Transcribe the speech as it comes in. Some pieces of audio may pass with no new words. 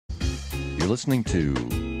listening to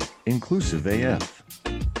Inclusive AF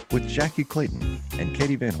with Jackie Clayton and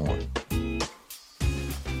Katie Van Horn.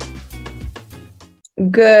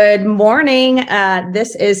 Good morning.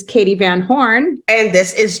 This is Katie Van Horn. And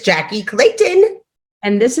this is Jackie Clayton.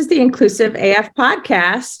 And this is the Inclusive AF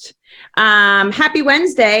podcast. Happy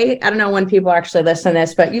Wednesday. I don't know when people actually listen to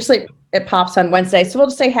this, but usually it pops on Wednesday. So we'll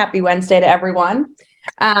just say happy Wednesday to everyone.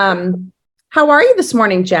 How are you this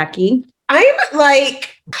morning, Jackie? I'm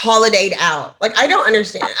like holidayed out. Like, I don't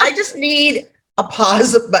understand. I just need a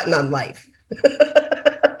pause button on life.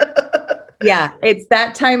 Yeah, it's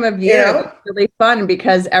that time of year. Yeah. It's really fun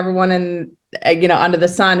because everyone under the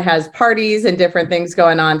sun has parties and different things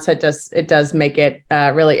going on. So it does make it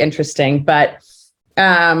really interesting. But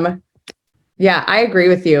yeah, I agree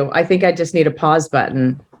with you. I think I just need a pause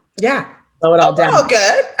button. Yeah. Slow it all down. We're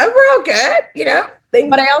all good.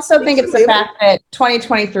 But I also think it's the fact that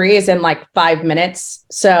 2023 is in like 5 minutes.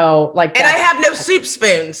 So like, and I have no soup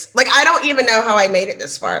spoons. Like, I don't even know how I made it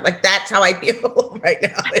this far. Like, that's how I feel right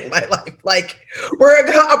now in my life. Like, we're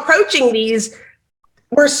approaching these.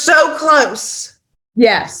 We're so close.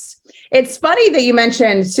 Yes. It's funny that you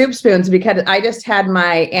mentioned soup spoons because I just had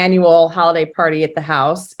my annual holiday party at the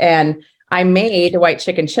house and I made white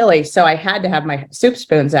chicken chili. So I had to have my soup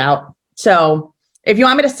spoons out. So if you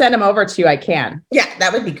want me to send them over to you, I can. Yeah,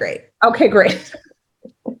 that would be great. Okay, great.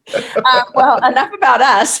 Well, enough about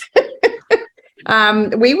us.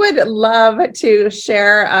 We would love to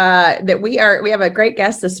share that we have a great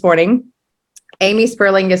guest this morning. Amy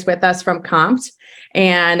Spurling is with us from Compt.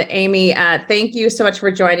 And Amy, thank you so much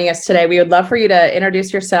for joining us today. We would love for you to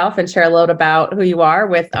introduce yourself and share a little about who you are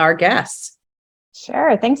with our guests.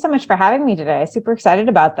 Sure. Thanks so much for having me today. Super excited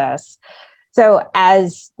about this. So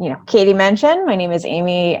as Katie mentioned, my name is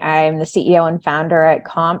Amy. I'm the CEO and founder at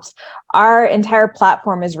Compt. Our entire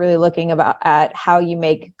platform is really looking at how you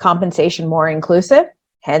make compensation more inclusive.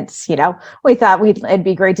 Hence, we thought it'd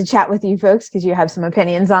be great to chat with you folks because you have some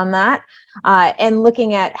opinions on that. And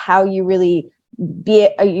looking at how you really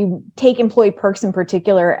you take employee perks in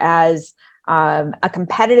particular as a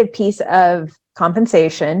competitive piece of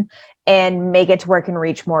compensation and make it to where it can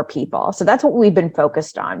reach more people. So that's what we've been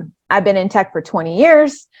focused on. I've been in tech for 20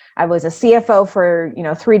 years. I was a CFO for,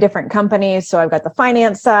 3 different companies. So I've got the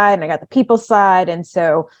finance side and I got the people side. And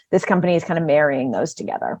so this company is kind of marrying those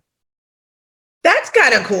together. That's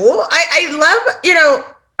kind of cool. I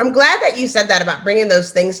love, I'm glad that you said that about bringing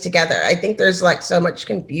those things together. I think there's like so much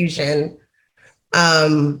confusion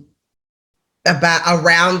around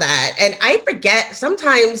that. And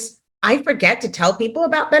sometimes I forget to tell people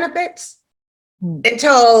about benefits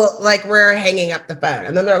until like we're hanging up the phone.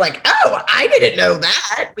 And then they're like, oh, I didn't know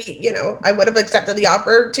that. I would have accepted the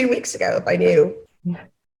offer 2 weeks ago if I knew.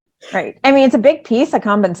 Right. I mean, it's a big piece of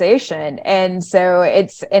compensation. And so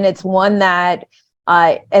it's one that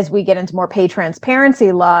as we get into more pay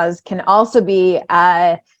transparency laws can also be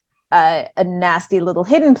a nasty little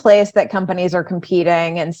hidden place that companies are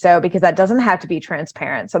competing. And so, because that doesn't have to be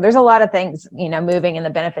transparent. So there's a lot of things, moving in the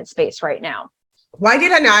benefit space right now. Why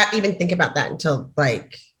did I not even think about that until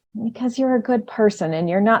Because you're a good person and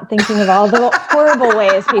you're not thinking of all the horrible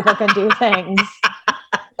ways people can do things.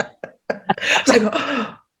 It's like,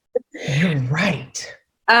 oh, you're right.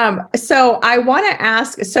 So I want to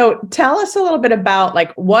ask, tell us a little bit about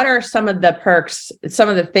what are some of the perks, some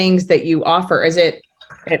of the things that you offer? Is it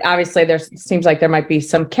obviously seems like there might be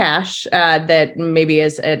some cash that maybe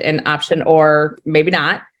is an option or maybe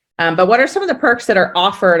not. But what are some of the perks that are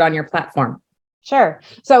offered on your platform? Sure.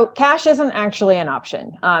 So cash isn't actually an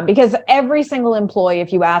option because every single employee,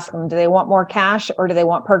 if you ask them, do they want more cash or do they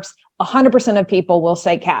want perks? 100% of people will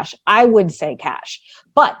say cash. I would say cash,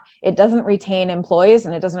 but it doesn't retain employees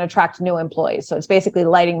and it doesn't attract new employees. So it's basically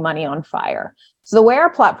lighting money on fire. So the way our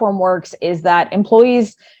platform works is that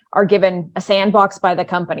employees are given a sandbox by the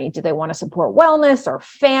company. Do they want to support wellness or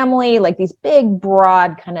family, like these big,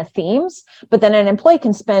 broad kind of themes? But then an employee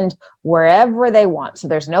can spend wherever they want. So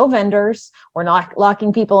there's no vendors. We're not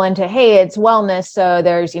locking people into, hey, it's wellness. So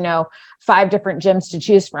there's, 5 different gyms to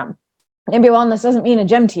choose from. Maybe wellness doesn't mean a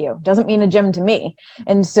gym to you, doesn't mean a gym to me.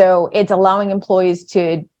 And so it's allowing employees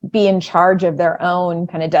to be in charge of their own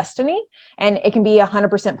kind of destiny. And it can be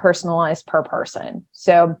 100% personalized per person.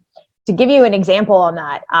 So to give you an example on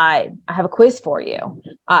that, I have a quiz for you.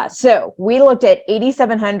 So we looked at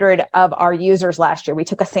 8,700 of our users last year. We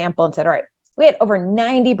took a sample and said, all right, we had over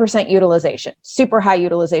 90% utilization, super high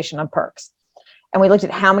utilization of perks. And we looked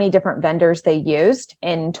at how many different vendors they used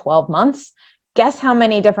in 12 months. Guess how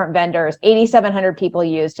many different vendors 8,700 people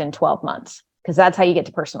used in 12 months? Because that's how you get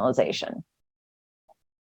to personalization.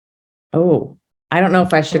 Oh, I don't know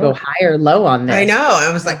if I should go high or low on this. I know.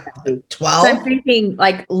 I was like So 12. I'm thinking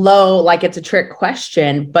like low, like it's a trick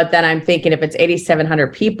question, but then I'm thinking if it's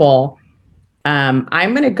 8,700 people, I'm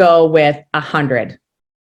going to go with 100.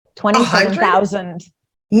 27,000.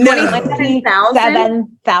 No.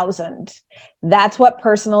 27,000. That's what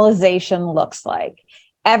personalization looks like.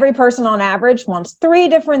 Every person on average wants 3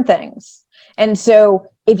 different things. And so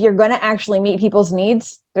if you're going to actually meet people's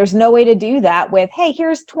needs, there's no way to do that with, hey,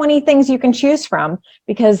 here's 20 things you can choose from,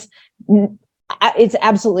 because it's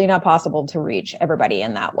absolutely not possible to reach everybody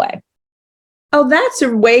in that way. Oh, that's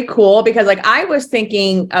way cool, because like I was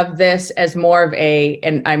thinking of this as more of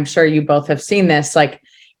and I'm sure you both have seen this, like,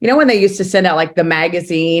 you know, when they used to send out like the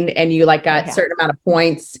magazine and you like got a certain amount of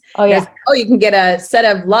points. Oh, yeah. Oh, you can get a set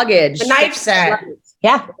of luggage. A knife set.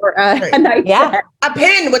 Yeah. Or a knife set. A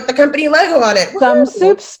pin with the company logo on it. Some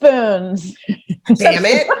soup spoons. Damn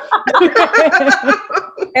it.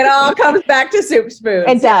 It all comes back to soup spoons.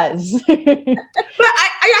 It does. But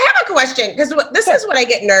I have a question, because this is what I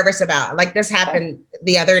get nervous about. Like this happened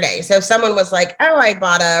the other day. So someone was like, oh, I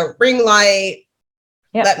bought a ring light.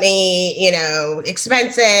 Yep. Let me,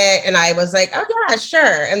 expense it. And I was like, oh yeah,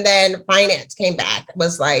 sure. And then finance came back,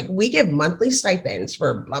 was like, we give monthly stipends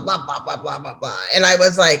for blah, blah, blah, blah, blah, blah, blah. And I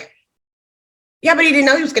was like, yeah, but he didn't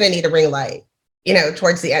know he was going to need a ring light,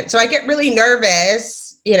 towards the end. So I get really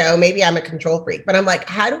nervous, maybe I'm a control freak, but I'm like,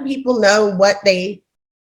 how do people know what they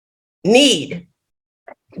need?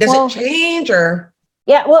 Does it change or?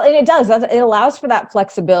 Yeah, well, and it does. It allows for that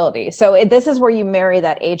flexibility. So this is where you marry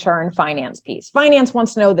that HR and finance piece. Finance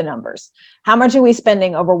wants to know the numbers. How much are we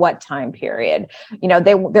spending over what time period?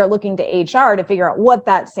 They're looking to HR to figure out what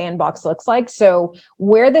that sandbox looks like. So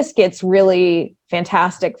where this gets really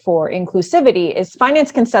fantastic for inclusivity is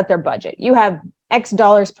finance can set their budget. You have X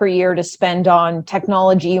dollars per year to spend on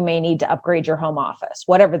technology you may need to upgrade your home office,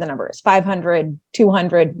 whatever the number is, 500,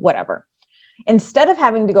 200, whatever. Instead of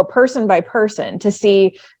having to go person by person to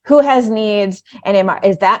see who has needs and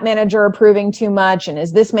is that manager approving too much and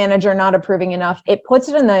is this manager not approving enough, it puts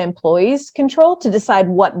it in the employee's control to decide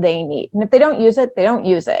what they need. And if they don't use it, they don't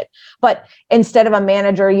use it. But instead of a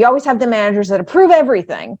manager, you always have the managers that approve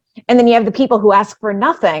everything. And then you have the people who ask for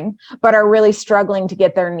nothing, but are really struggling to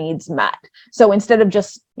get their needs met. So instead of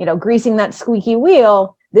just, greasing that squeaky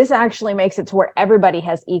wheel, this actually makes it to where everybody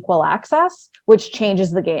has equal access, which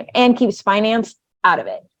changes the game and keeps finance out of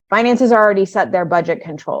it. Finance has already set their budget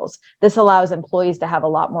controls. This allows employees to have a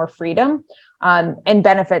lot more freedom and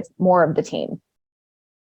benefits more of the team.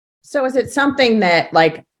 So is it something that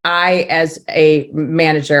like I, as a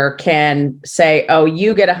manager, can say, oh,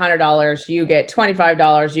 you get $100, you get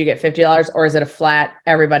 $25, you get $50, or is it a flat,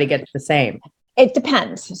 everybody gets the same? It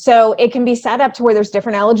depends. So it can be set up to where there's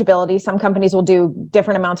different eligibility. Some companies will do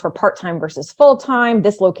different amounts for part-time versus full-time,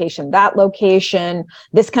 this location, that location,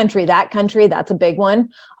 this country, that country. That's a big one.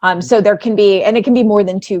 So there can be, and it can be more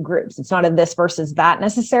than 2 groups. It's not a this versus that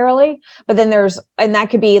necessarily, but then and that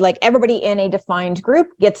could be like everybody in a defined group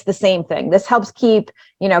gets the same thing. This helps keep,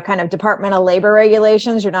 kind of departmental labor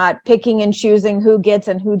regulations. You're not picking and choosing who gets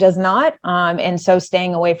and who does not. And so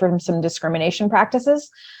staying away from some discrimination practices.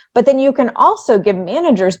 But then you can also give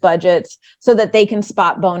managers budgets so that they can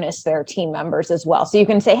spot bonus their team members as well. So you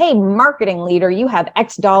can say, hey, marketing leader, you have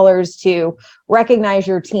X dollars to recognize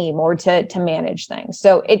your team or to manage things.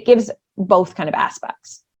 So it gives both kind of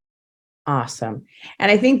aspects. Awesome.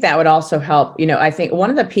 And I think that would also help, I think one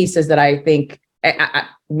of the pieces that I think,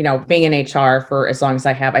 being in HR for as long as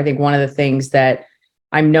I have, I think one of the things that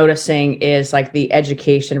I'm noticing is like the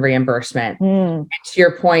education reimbursement. And to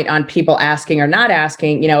your point on people asking or not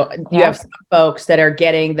asking, you have some folks that are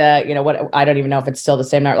getting the, what, I don't even know if it's still the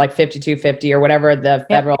same number, like $52.50 or whatever the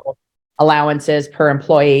federal allowance is per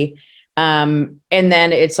employee. And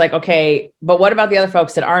then it's like, okay, but what about the other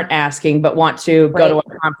folks that aren't asking, but want to go to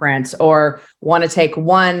a conference or want to take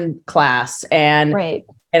one class? And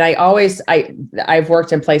I've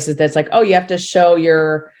worked in places that's like, oh, you have to show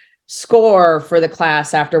your score for the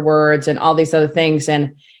class afterwards and all these other things.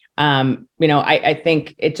 And, I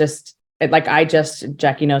think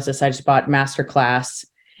Jackie knows this, I just bought Masterclass.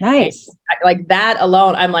 Nice. Like that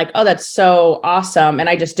alone, I'm like, oh, that's so awesome. And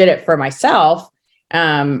I just did it for myself.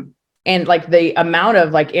 And like the amount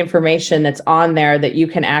of like information that's on there that you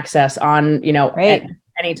can access on, at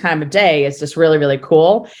any time of day is just really, really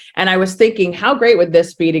cool. And I was thinking, how great would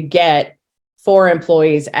this be to get for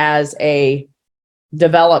employees as a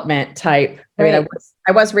development type? I mean,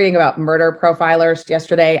 I was reading about murder profilers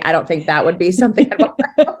yesterday. I don't think that would be something.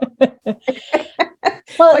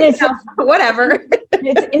 Well, whatever.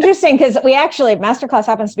 It's interesting because we actually, Masterclass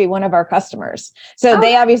happens to be one of our customers. So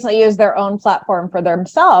they obviously use their own platform for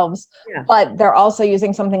themselves, but they're also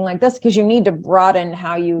using something like this because you need to broaden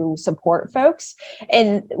how you support folks.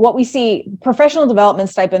 And what we see, professional development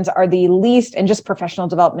stipends are the least, and just professional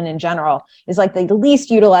development in general is like the least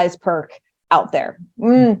utilized perk out there.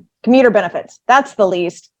 Commuter benefits, that's the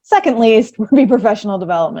least. Second least would be professional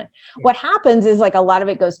development. What happens is like a lot of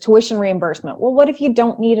it goes tuition reimbursement. Well, what if you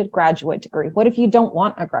don't need a graduate degree? What if you don't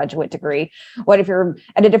want a graduate degree? What if you're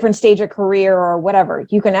at a different stage of career or whatever?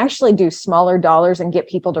 You can actually do smaller dollars and get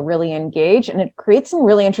people to really engage. And it creates some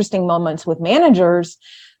really interesting moments with managers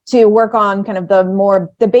to work on kind of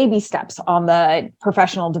the baby steps on the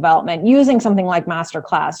professional development, using something like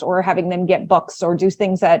Masterclass or having them get books or do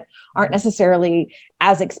things that aren't necessarily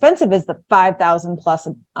as expensive as the $5,000 plus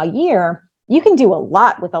a year. You can do a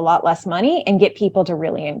lot with a lot less money and get people to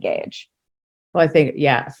really engage. Well, I think,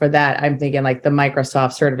 for that, I'm thinking like the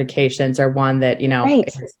Microsoft certifications are one that,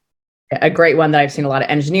 is a great one that I've seen a lot of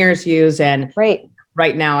engineers use. And right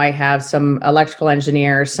now I have some electrical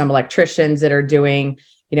engineers, some electricians that are doing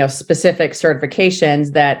specific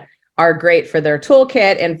certifications that are great for their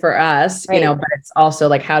toolkit and for us, but it's also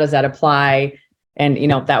like, how does that apply? And,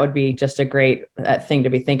 that would be just a great thing to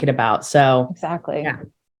be thinking about. So exactly. Yeah.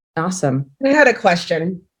 Awesome. I had a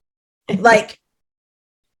question.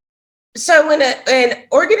 So when an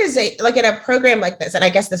organization, like in a program like this, and I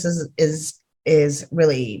guess this is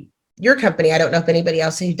really your company. I don't know if anybody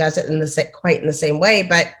else who does it quite in the same way,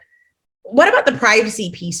 but what about the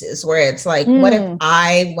privacy pieces where it's like, what if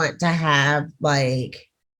I want to have I'm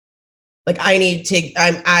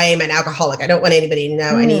an alcoholic. I don't want anybody to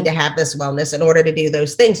know I need to have this wellness in order to do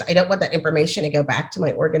those things. I don't want that information to go back to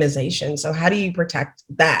my organization. So how do you protect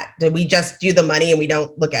that? Do we just do the money and we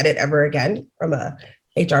don't look at it ever again from a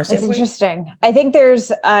HR standpoint? It's interesting. I think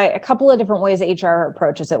there's a couple of different ways HR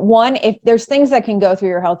approaches it. One, if there's things that can go through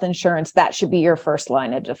your health insurance, that should be your first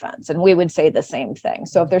line of defense. And we would say the same thing.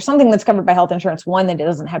 So if there's something that's covered by health insurance, one, that it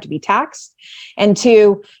doesn't have to be taxed. And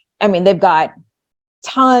two, they've got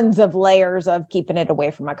tons of layers of keeping it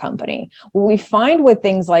away from a company. What we find with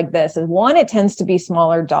things like this is, one, it tends to be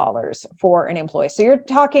smaller dollars for an employee. So you're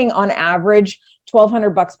talking on average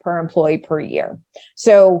 $1,200 per employee per year.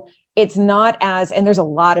 So it's not and there's a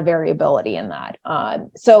lot of variability in that.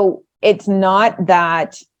 So it's not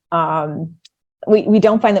that we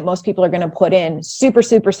don't find that most people are going to put in super,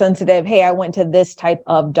 super sensitive, hey, I went to this type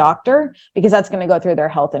of doctor, because that's going to go through their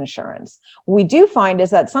health insurance. What we do find is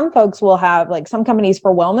that some folks will have, like some companies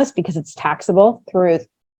for wellness, because it's taxable through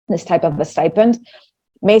this type of a stipend,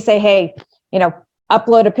 may say, hey,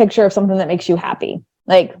 upload a picture of something that makes you happy.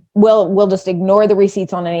 Like we'll just ignore the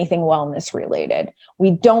receipts on anything wellness related.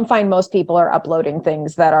 We don't find most people are uploading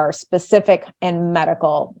things that are specific and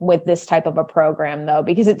medical with this type of a program, though,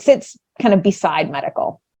 because it sits kind of beside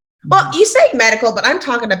medical. Well, you say medical, but I'm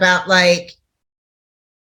talking about like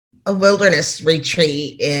a wilderness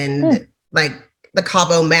retreat in like the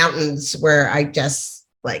Cabo Mountains, where I just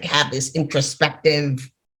like have this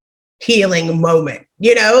introspective healing moment,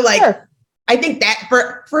 Sure. I think that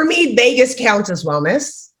for me, Vegas counts as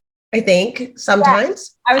wellness. I think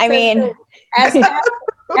sometimes.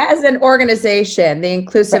 As an organization, the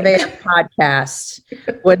Inclusive AF podcast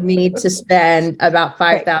would need to spend about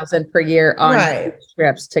 $5,000 per year on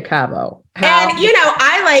trips to Cabo. And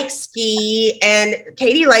I like ski, and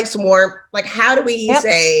Katie likes warm. Like, how do we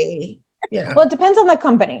say? Well, it depends on the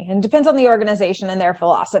company and depends on the organization and their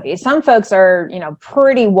philosophy. Some folks are,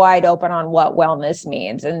 pretty wide open on what wellness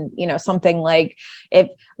means. And, something like if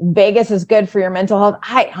Vegas is good for your mental health,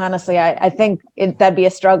 I think that'd be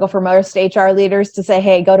a struggle for most HR leaders to say,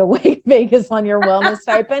 hey, go to Vegas on your wellness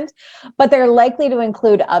stipend. But they're likely to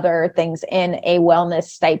include other things in a wellness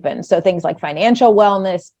stipend. So things like financial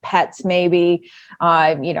wellness, pets, maybe,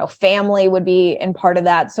 family would be in part of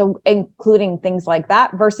that. So including things like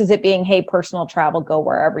that versus it being, hey, personal travel, go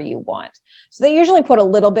wherever you want. So they usually put a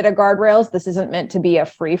little bit of guardrails. This isn't meant to be a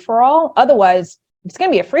free for all. Otherwise, if it's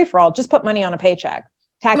going to be a free for all, just put money on a paycheck.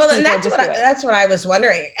 And that's what I was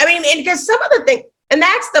wondering. Because some of the things, and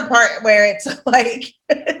that's the part where it's like,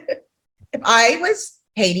 if I was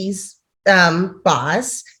Katie's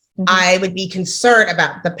boss, I would be concerned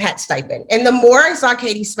about the pet stipend. And the more I saw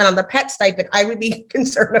Katie spend on the pet stipend, I would be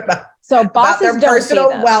concerned about their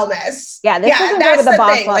personal wellness. Yeah, this doesn't go to the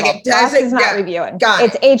boss level. Like it doesn't, boss is not reviewing.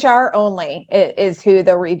 It's HR only is who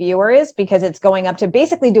the reviewer is, because it's going up to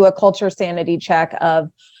basically do a culture sanity check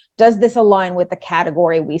of, does this align with the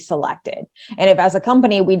category we selected? And if as a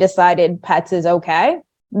company we decided pets is okay,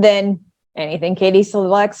 then anything Katie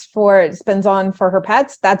spends on for her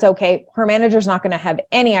pets, that's okay. Her manager's not going to have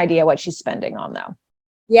any idea what she's spending on, though.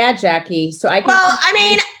 Yeah, Jackie. So I can. Well, I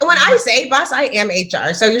mean, when I say boss, I am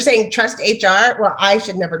HR. So you're saying trust HR? Well, I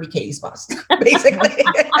should never be Katie's boss, basically.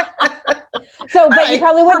 So, but you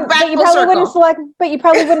probably wouldn't. Back But you full probably circle. wouldn't select. But you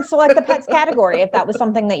probably wouldn't select the pets category if that was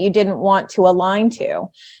something that you didn't want to align to.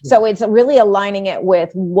 So it's really aligning it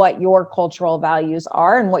with what your cultural values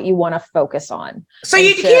are and what you want to focus on. So And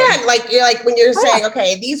you so- can you're like when you're Oh, saying, yeah.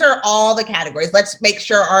 okay, these are all the categories. Let's make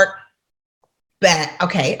sure our bet.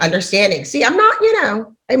 Okay, understanding. See, I'm not,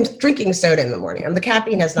 I'm drinking soda in the morning. The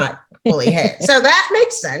caffeine has not fully hit. So that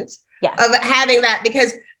makes sense. Yeah. Of having that,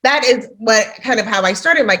 because that is what kind of how I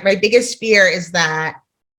started. Like my biggest fear is that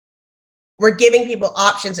we're giving people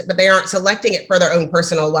options, but they aren't selecting it for their own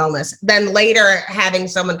personal wellness. Then later having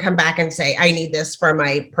someone come back and say, I need this for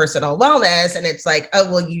my personal wellness. And it's like,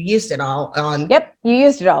 oh, well, you used it all on. Yep, you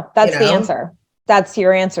used it all. That's You the know? answer. That's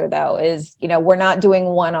your answer, though, is, we're not doing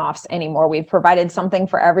one-offs anymore. We've provided something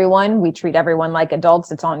for everyone. We treat everyone like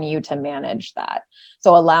adults. It's on you to manage that.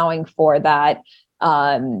 So allowing for that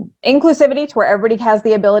inclusivity to where everybody has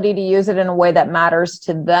the ability to use it in a way that matters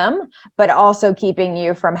to them, but also keeping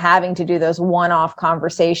you from having to do those one-off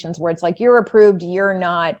conversations where it's like, you're approved, you're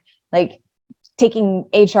not, like taking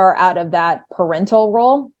HR out of that parental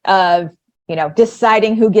role of,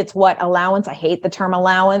 deciding who gets what allowance. I hate the term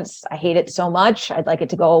allowance. I hate it so much. I'd like it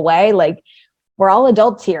to go away. Like, we're all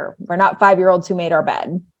adults here. We're not 5-year-olds who made our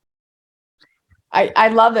bed. I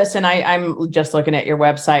love this. And I'm just looking at your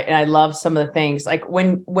website and I love some of the things like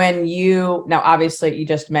when now, obviously you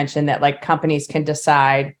just mentioned that like companies can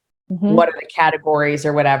decide what are the categories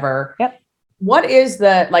or whatever. Yep. What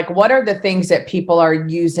are the things that people are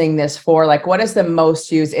using this for? Like, what is the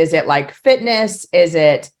most used? Is it like fitness? Is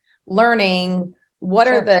it learning? What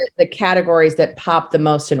Sure. are the categories that pop the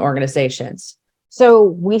most in organizations? So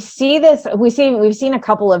we see this, we've seen a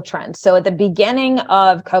couple of trends. So at the beginning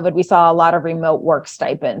of COVID, we saw a lot of remote work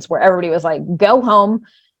stipends where everybody was like, go home.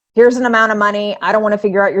 Here's an amount of money. I don't want to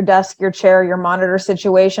figure out your desk, your chair, your monitor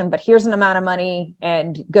situation, but here's an amount of money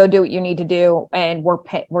and go do what you need to do. And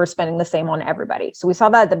we're spending the same on everybody. So we saw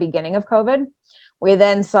that at the beginning of COVID. We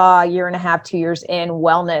then saw a year and a half, 2 years in,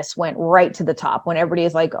 wellness went right to the top when everybody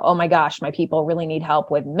is like, oh my gosh, my people really need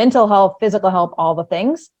help with mental health, physical health, all the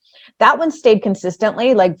things. That one stayed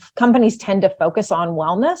consistently. Like companies tend to focus on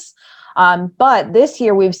wellness. But this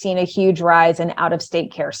year we've seen a huge rise in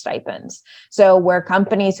out-of-state care stipends. So where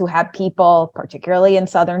companies who have people, particularly in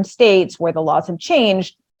southern states where the laws have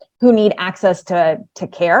changed, who need access to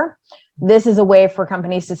care, this is a way for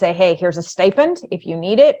companies to say, hey, here's a stipend. If you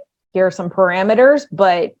need it, here are some parameters,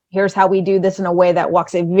 but here's how we do this in a way that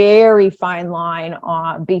walks a very fine line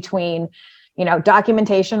between,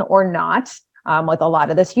 documentation or not. With a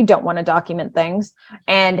lot of this, you don't want to document things,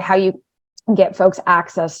 and how you get folks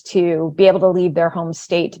access to be able to leave their home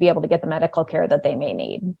state to be able to get the medical care that they may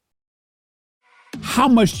need. How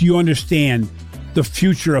much do you understand the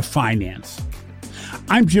future of finance?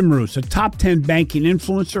 I'm Jim Roos, a top 10 banking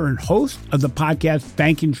influencer and host of the podcast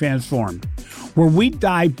Banking Transformed, where we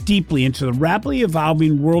dive deeply into the rapidly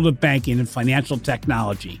evolving world of banking and financial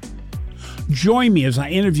technology. Join me as I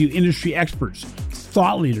interview industry experts,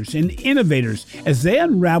 thought leaders, and innovators as they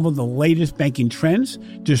unravel the latest banking trends,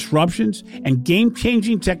 disruptions, and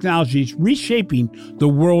game-changing technologies reshaping the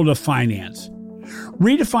world of finance.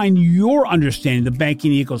 Redefine your understanding of the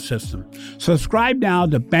banking ecosystem. Subscribe now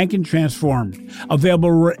to Banking Transformed,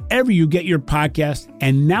 available wherever you get your podcast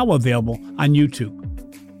and now available on YouTube.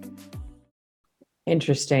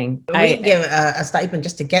 Interesting. We give a stipend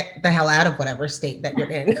just to get the hell out of whatever state that you're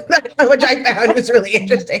in, which I found was really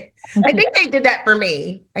interesting. I think they did that for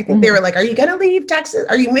me. I think they were like, are you going to leave Texas?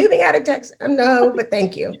 Are you moving out of Texas? No, but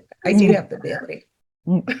thank you. I do have the ability.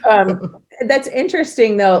 That's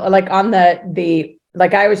interesting though. Like on the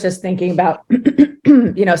like I was just thinking about,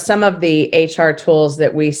 some of the HR tools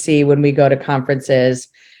that we see when we go to conferences,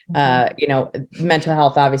 mental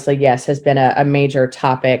health, obviously, yes, has been a major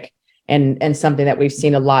topic. And something that we've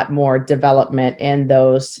seen a lot more development in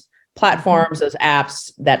those platforms, those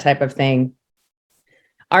apps, that type of thing.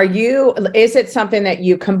 Is it something that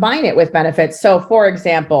you combine it with benefits? So for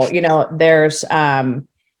example, there's, I'm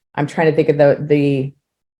trying to think of the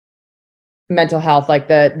mental health, like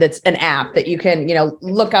that's an app that you can,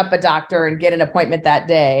 look up a doctor and get an appointment that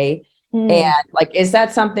day. And like, is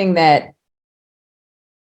that something that,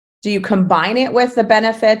 do you combine it with the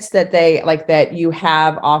benefits that that you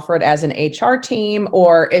have offered as an HR team,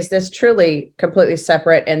 or is this truly completely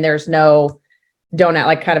separate and there's no don't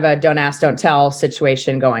ask, don't tell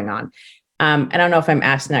situation going on? I don't know if I'm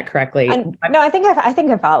asking that correctly. No, I think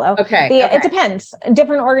I follow. Okay. It depends.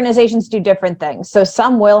 Different organizations do different things. So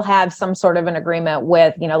some will have some sort of an agreement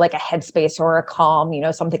with, like a Headspace or a Calm,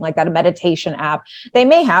 something like that, a meditation app. They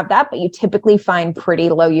may have that, but you typically find pretty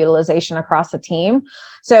low utilization across the team.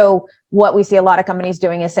 So what we see a lot of companies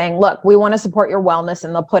doing is saying, look, we want to support your wellness,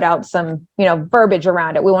 and they'll put out some, verbiage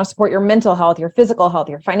around it. We want to support your mental health, your physical health,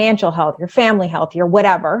 your financial health, your family health, your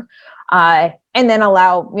whatever. And then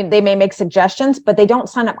they may make suggestions, but they don't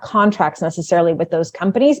sign up contracts necessarily with those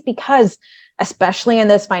companies, because especially in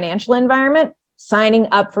this financial environment, signing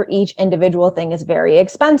up for each individual thing is very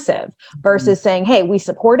expensive versus saying, hey, we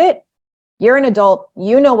support it. You're an adult,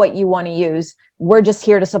 you know what you want to use. We're just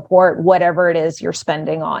here to support whatever it is you're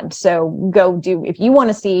spending on. So go do, if you want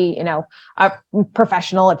to see, a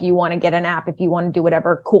professional, if you want to get an app, if you want to do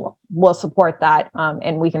whatever, cool, we'll support that.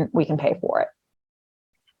 And we can pay for it.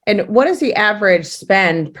 And what is the average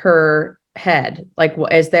spend per head? Like,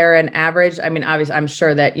 is there an average? I mean, obviously, I'm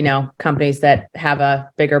sure that, companies that have a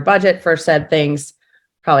bigger budget for said things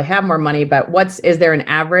probably have more money, but is there an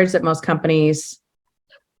average that most companies?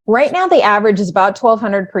 Right now, the average is about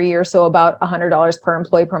 $1,200 per year, so about $100 per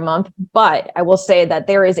employee per month. But I will say that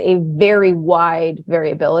there is a very wide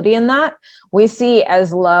variability in that. We see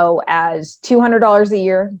as low as $200 a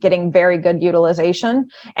year getting very good utilization.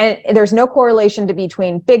 And there's no correlation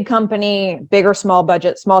between big company, big or small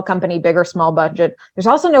budget, small company, big or small budget. There's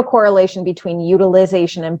also no correlation between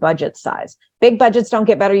utilization and budget size. Big budgets don't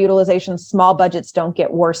get better utilization. Small budgets don't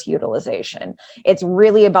get worse utilization. It's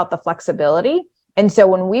really about the flexibility. And so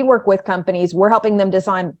when we work with companies, we're helping them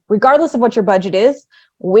design, regardless of what your budget is,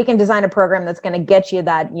 we can design a program that's going to get you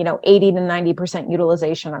that, 80 to 90%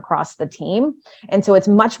 utilization across the team. And so it's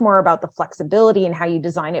much more about the flexibility and how you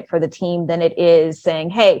design it for the team than it is saying,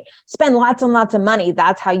 hey, spend lots and lots of money.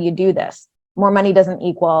 That's how you do this. More money doesn't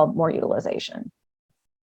equal more utilization.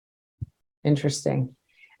 Interesting.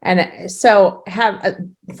 And so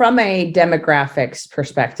from a demographics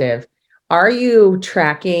perspective, are you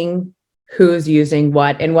tracking who's using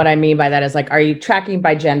what? And what I mean by that is, like, are you tracking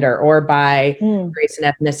by gender or by race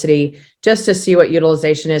and ethnicity, just to see what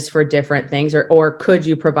utilization is for different things? Or could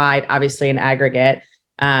you provide, obviously, an aggregate,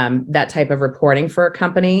 that type of reporting for a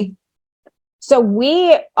company? So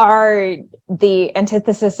we are the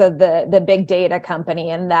antithesis of the big data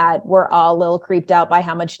company, in that we're all a little creeped out by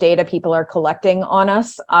how much data people are collecting on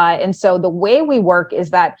us. And so the way we work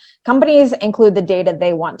is that companies include the data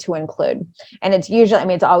they want to include. And it's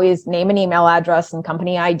usually, it's always name and email address and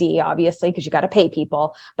company ID, obviously, because you got to pay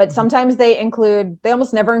people. But sometimes they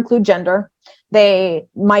almost never include gender. They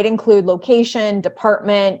might include location,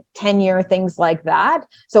 department, tenure, things like that.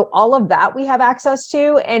 So all of that we have access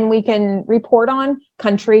to, and we can report on.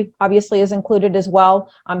 Country obviously is included as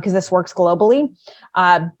well, because this works globally.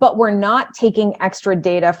 But we're not taking extra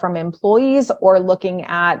data from employees or looking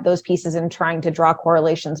at those pieces and trying to draw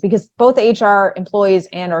correlations, because both HR employees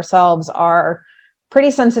and ourselves are pretty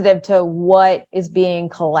sensitive to what is being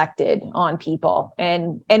collected on people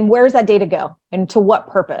and where's that data go and to what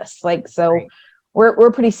purpose. Right.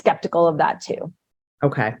 We're pretty skeptical of that too.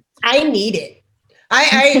 Okay. I need it.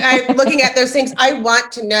 I'm looking at those things. I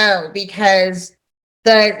want to know, because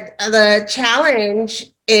the challenge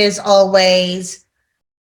is always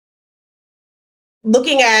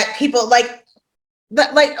looking at people like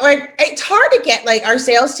it's hard to get, like, our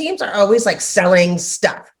sales teams are always like selling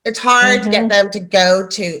stuff. It's hard to get them to go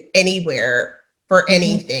to anywhere for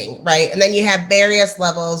anything, right? And then you have various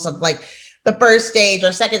levels of, like, the first stage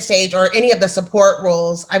or second stage or any of the support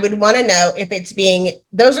roles. I would want to know if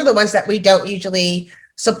those are the ones that we don't usually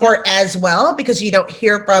support as well, because you don't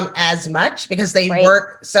hear from as much because they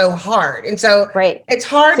work so hard. And so it's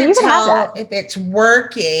hard to tell if it's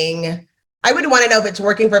working. I would want to know if it's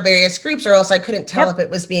working for various groups, or else I couldn't tell if it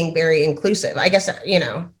was being very inclusive. I guess,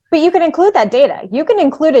 But you can include that data. You can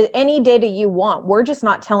include any data you want. We're just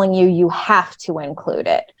not telling you have to include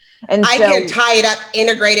it. And I can tie it up,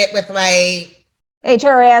 integrate it with my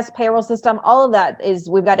HRIS, payroll system, all of that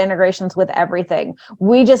we've got integrations with everything.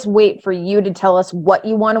 We just wait for you to tell us what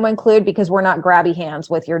you want to include, because we're not grabby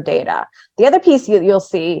hands with your data. The other piece you'll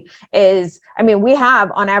see is, we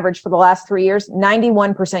have on average for the last 3 years,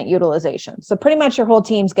 91% utilization. So pretty much your whole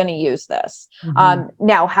team's going to use this.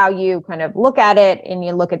 Now, how you kind of look at it and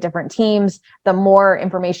you look at different teams, the more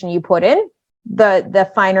information you put in,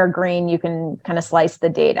 the finer grain you can kind of slice the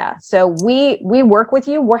data. So we work with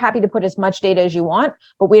you. We're happy to put as much data as you want,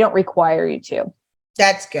 but we don't require you to.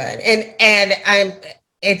 That's good. And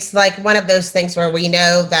it's like one of those things where we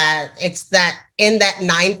know that it's that in that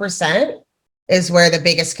 9% is where the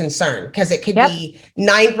biggest concern, because it could Yep. be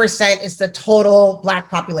 9% is the total Black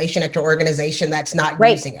population at your organization that's not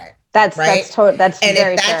Right. using it. That's Right. that's And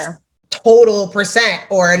very if that's fair. total percent,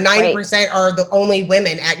 or 9% are the only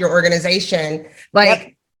women at your organization, like,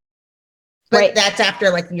 Yep. but Right. that's after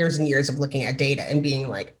like years and years of looking at data and being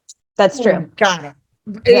like, That's true. got it.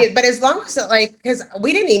 Yeah. But as long as like, because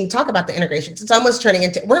we didn't even talk about the integrations, it's almost turning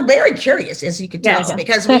into, we're very curious, as you can tell, Yeah.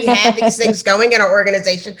 because we have these things going in our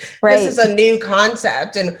organization. Right. This is a new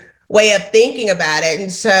concept and way of thinking about it.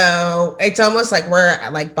 And so it's almost like we're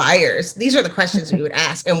like buyers. These are the questions we would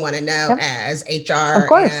ask and want to know Yep. as Of HR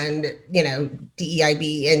course. and, you know,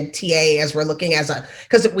 DEIB and TA, as we're looking as a,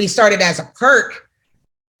 because we started as a perk.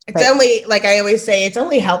 It's Right. only, like I always say, it's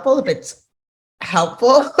only helpful if it's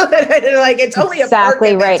helpful. Like it's only Exactly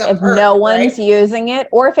a perk right. if it's a If perk, no one's right? using it,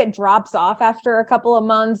 or if it drops off after a couple of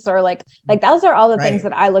months, or like those are all the things Right.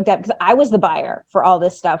 that I looked at, because I was the buyer for all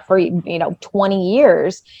this stuff for 20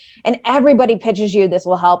 years, and everybody pitches you, this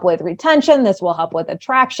will help with retention, this will help with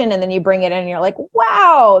attraction, and then you bring it in and you're like,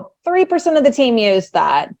 wow, 3% of the team used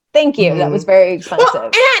that. Thank you. That was very expensive. Well,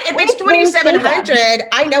 and if it's Where do you see 2,700,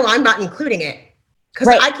 I know I'm not including it, because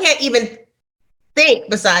Right. I can't even think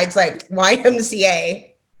besides like YMCA.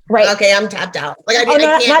 Right. Okay, I'm tapped out. Like I Oh, can't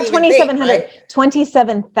not even think, 2,700, right?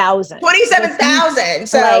 27,000. 27,000.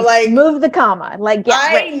 So like move the comma. Like, yeah,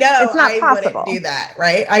 I right. know It's not I possible. wouldn't do that,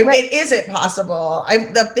 right? Right. It isn't possible.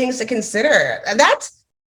 The things to consider. And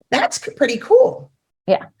that's pretty cool.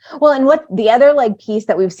 Yeah. Well, and what the other like piece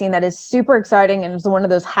that we've seen that is super exciting and is one of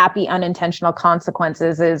those happy unintentional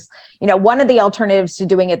consequences is, one of the alternatives to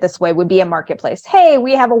doing it this way would be a marketplace. Hey,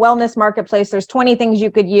 we have a wellness marketplace. There's 20 things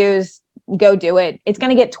you could use. Go do it. It's going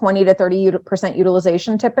to get 20 to 30%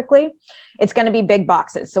 utilization typically. It's going to be big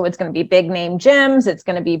boxes. So it's going to be big name gyms. It's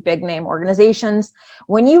going to be big name organizations.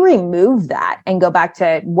 When you remove that and go back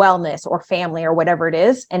to wellness or family or whatever it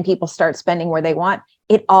is, and people start spending where they want,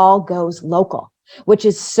 it all goes local, which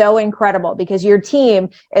is so incredible because your team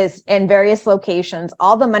is in various locations.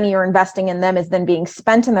 All the money you're investing in them is then being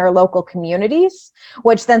spent in their local communities,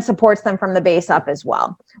 which then supports them from the base up as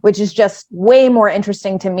well, which is just way more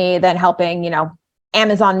interesting to me than helping,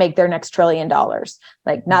 Amazon make their next $1 trillion.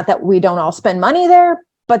 Like, not that we don't all spend money there,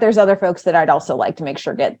 but there's other folks that I'd also like to make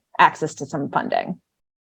sure get access to some funding.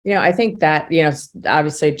 I think that,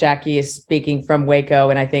 obviously Jackie is speaking from Waco,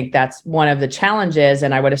 and I think that's one of the challenges.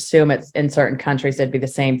 And I would assume it's in certain countries, it'd be the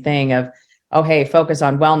same thing of, oh, hey, focus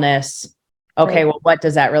on wellness. Okay, Right. well, what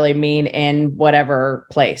does that really mean in whatever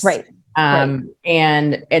place? Right. And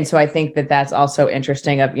so I think that that's also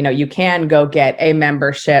interesting of, you can go get a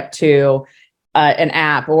membership to an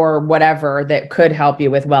app or whatever that could help you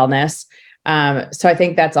with wellness. So I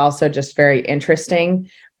think that's also just very interesting.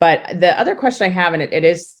 But the other question I have, and it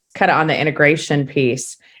is kind of on the integration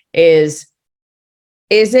piece, is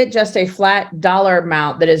it just a flat dollar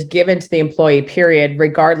amount that is given to the employee, period,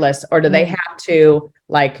 regardless, or do they have to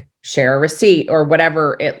like share a receipt or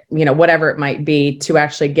whatever it might be to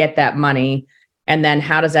actually get that money? And then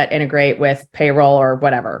how does that integrate with payroll or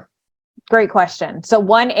whatever? Great question. So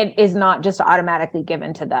one, it is not just automatically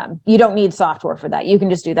given to them. You don't need software for that. You can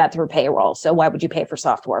just do that through payroll. So why would you pay for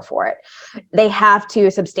software for it? They have to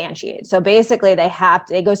substantiate. So basically they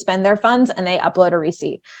go spend their funds and they upload a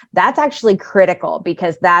receipt. That's actually critical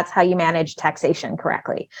because that's how you manage taxation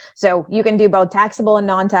correctly. So you can do both taxable and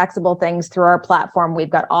non-taxable things through our platform. We've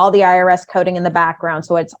got all the IRS coding in the background,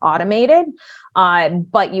 so it's automated.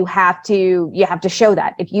 But you have to show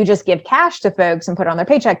that. If you just give cash to folks and put it on their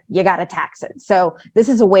paycheck, you got to tax it. So this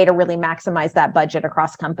is a way to really maximize that budget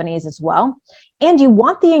across companies as well. And you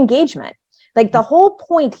want the engagement. Like, the whole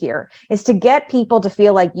point here is to get people to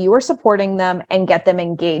feel like you are supporting them and get them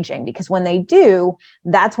engaging, because when they do,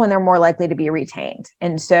 that's when they're more likely to be retained.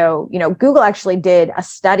 And so, Google actually did a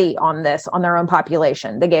study on this on their own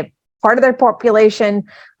population. They gave part of their population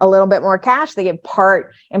a little bit more cash. They give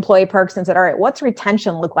part employee perks and said, all right, what's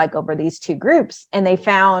retention look like over these two groups? And they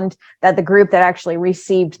found that the group that actually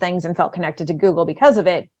received things and felt connected to Google because of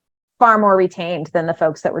it, far more retained than the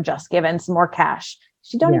folks that were just given some more cash.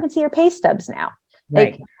 You don't even see your pay stubs now.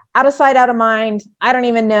 Right. Like, out of sight, out of mind. I don't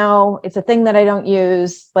even know. It's a thing that I don't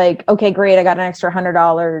use. Like, okay, great. I got an extra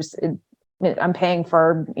 $100. I'm paying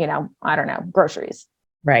for, I don't know, groceries.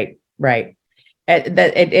 Right.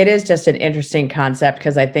 It is just an interesting concept,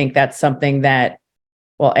 because I think that's something that,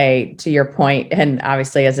 well, to your point, and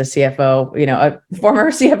obviously as a CFO, a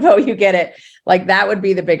former CFO, you get it. Like, that would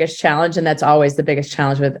be the biggest challenge. And that's always the biggest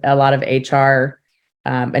challenge with a lot of HR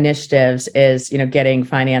initiatives is, getting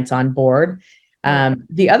finance on board.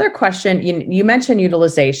 The other question, you mentioned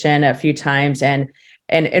utilization a few times, and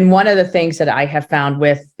one of the things that I have found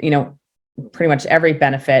with, pretty much every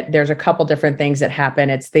benefit, there's a couple different things that happen.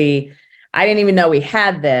 It's I didn't even know we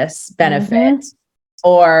had this benefit,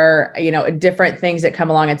 or, different things that come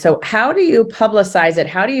along. And so how do you publicize it?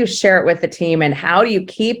 How do you share it with the team? And how do you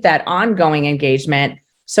keep that ongoing engagement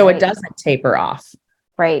so it doesn't taper off?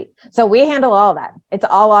 Right. So we handle all of that. It's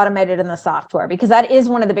all automated in the software, because that is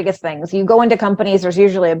one of the biggest things. You go into companies, there's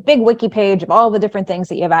usually a big wiki page of all the different things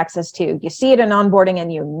that you have access to. You see it in onboarding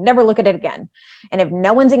and you never look at it again. And if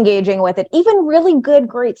no one's engaging with it, even really good,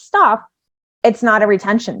 great stuff, it's not a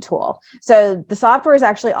retention tool. So the software is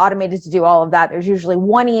actually automated to do all of that. There's usually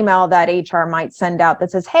one email that HR might send out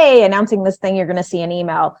that says, hey, announcing this thing, you're going to see an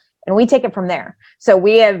email. And we take it from there. So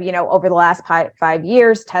we have, over the last 5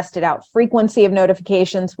 years, tested out frequency of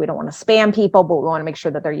notifications. We don't want to spam people, but we want to make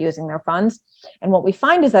sure that they're using their funds. And what we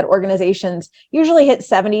find is that organizations usually hit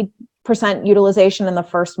 70% utilization in the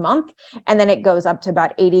first month, and then it goes up to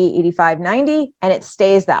about 80, 85, 90, and it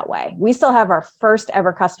stays that way. We still have our first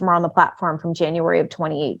ever customer on the platform from January of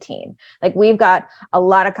 2018. Like, we've got a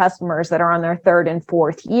lot of customers that are on their third and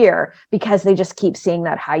fourth year because they just keep seeing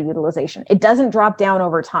that high utilization. It doesn't drop down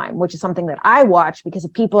over time, which is something that I watch, because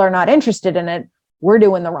if people are not interested in it, we're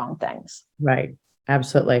doing the wrong things. Right.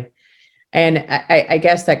 Absolutely. And I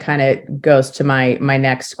guess that kind of goes to my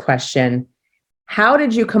next question. How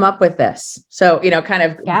did you come up with this? So, kind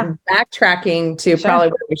of backtracking to probably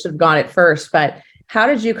where we should have gone at first, but how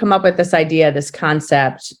did you come up with this idea, this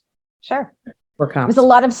concept? Sure. There's a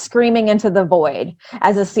lot of screaming into the void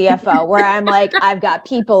as a CFO, where I'm like, I've got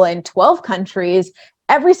people in 12 countries.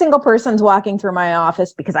 Every single person's walking through my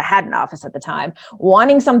office, because I had an office at the time,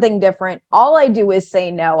 wanting something different. All I do is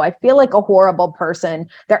say no. I feel like a horrible person.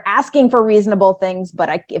 They're asking for reasonable things,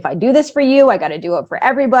 but if I do this for you, I got to do it for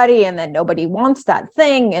everybody. And then nobody wants that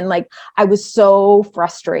thing. And I was so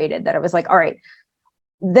frustrated that I was like, all right,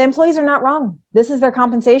 the employees are not wrong. This is their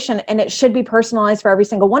compensation, and it should be personalized for every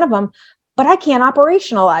single one of them. But I can't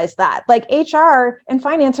operationalize that. HR and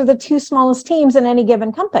finance are the two smallest teams in any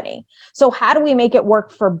given company. So how do we make it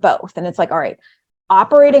work for both? And it's all right,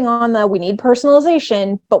 operating on we need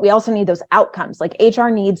personalization, but we also need those outcomes. HR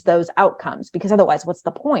needs those outcomes, because otherwise, what's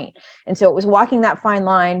the point? And so it was walking that fine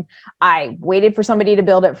line. I waited for somebody to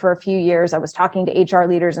build it for a few years. I was talking to HR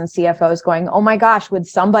leaders and CFOs going, oh my gosh, would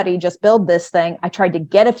somebody just build this thing? I tried to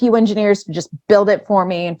get a few engineers to just build it for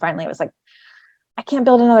me. And finally, I was like, I can't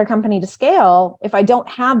build another company to scale if I don't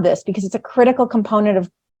have this, because it's a critical component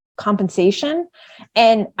of compensation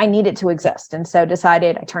and I need it to exist. And so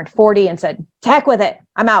I turned 40 and said, to heck with it.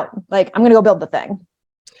 I'm out. I'm going to go build the thing.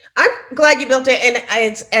 I'm glad you built it.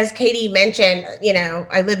 And as Katie mentioned,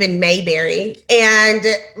 I live in Mayberry, and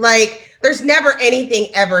there's never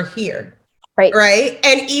anything ever here. Right.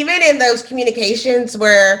 And even in those communications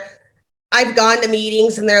where I've gone to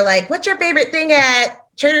meetings and they're like, what's your favorite thing at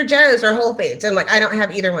Trader Joe's or Whole Foods? And I don't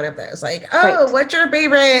have either one of those. What's your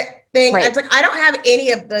favorite thing? It's I don't have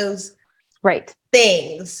any of those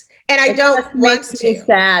things. And I don't want to. It's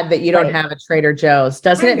sad that you don't have a Trader Joe's.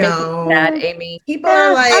 Doesn't it make you sad, Amy? People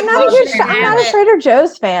are like, I'm not a Trader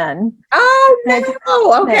Joe's fan. Oh,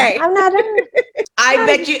 no. Okay. I'm not. I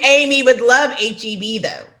bet you Amy would love HEB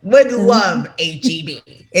though. Would love HEB.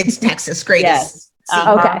 It's Texas greatest. Yes.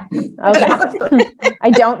 Okay.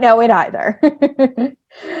 I don't know it either.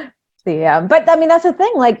 But I mean, that's the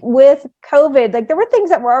thing, with COVID, there were things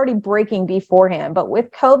that were already breaking beforehand, but with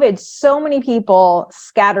COVID, so many people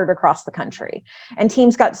scattered across the country and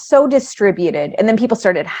teams got so distributed, and then people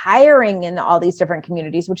started hiring in all these different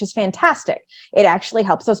communities, which is fantastic. It actually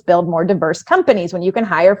helps us build more diverse companies when you can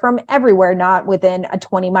hire from everywhere, not within a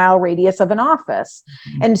 20-mile radius of an office.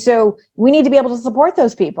 Mm-hmm. And so we need to be able to support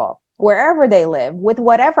those people wherever they live, with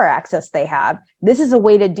whatever access they have. This is a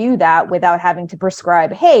way to do that without having to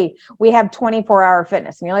prescribe, hey, we have 24-hour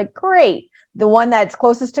fitness. And you're like, great. The one that's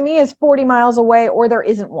closest to me is 40 miles away, or there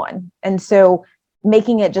isn't one. And so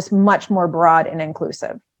making it just much more broad and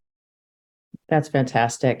inclusive. That's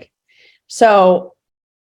fantastic. So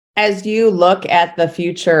as you look at the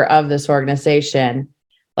future of this organization,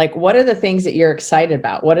 what are the things that you're excited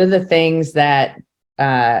about? What are the things that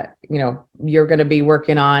you're going to be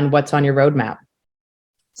working on? What's on your roadmap?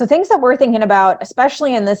 So things that we're thinking about,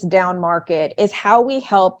 especially in this down market, is how we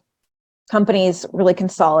help companies really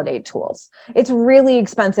consolidate tools. It's really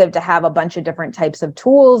expensive to have a bunch of different types of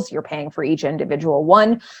tools. You're paying for each individual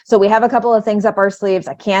one. So we have a couple of things up our sleeves.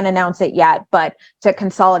 I can't announce it yet, but to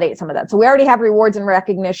consolidate some of that. So we already have rewards and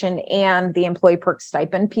recognition and the employee perk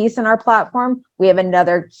stipend piece in our platform. We have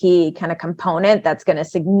another key kind of component that's going to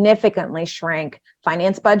significantly shrink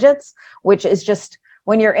finance budgets, which is just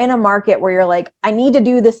when you're in a market where you're like, I need to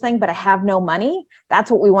do this thing, but I have no money, that's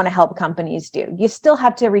what we want to help companies do. You still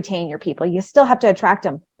have to retain your people. You still have to attract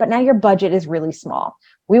them, but now your budget is really small.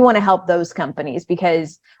 We want to help those companies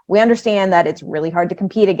because we understand that it's really hard to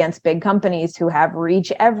compete against big companies who have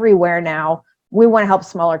reach everywhere now. We want to help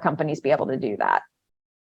smaller companies be able to do that.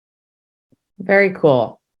 Very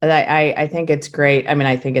cool. I think it's great. I mean,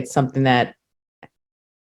 I think it's something that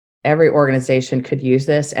every organization could use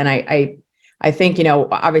this. And I think,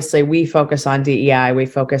 obviously we focus on DEI, we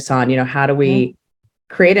focus on, how do we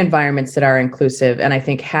create environments that are inclusive? And I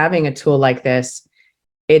think having a tool like this,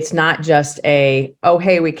 it's not just oh,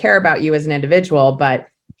 hey, we care about you as an individual, but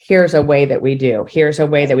here's a way that we do. Here's a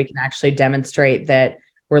way that we can actually demonstrate that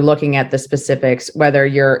we're looking at the specifics, whether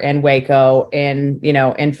you're in Waco, in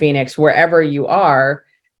Phoenix, wherever you are,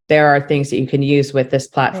 there are things that you can use with this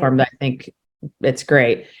platform that I think it's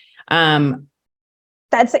great. Can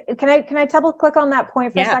I double click on that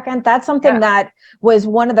point for a second? That's something that was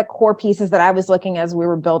one of the core pieces that I was looking as we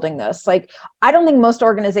were building this. Like, I don't think most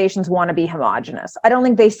organizations want to be homogenous. I don't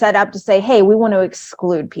think they set up to say, hey, we want to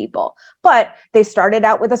exclude people, but they started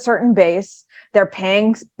out with a certain base. They're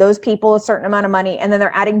paying those people a certain amount of money, and then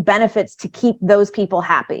they're adding benefits to keep those people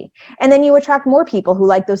happy. And then you attract more people who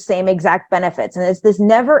like those same exact benefits. And it's this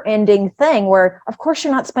never ending thing where, of course,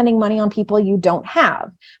 you're not spending money on people you don't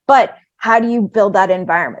have, but how do you build that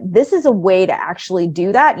environment? This is a way to actually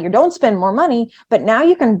do that. You don't spend more money, but now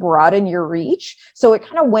you can broaden your reach. So it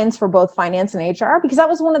kind of wins for both finance and HR, because that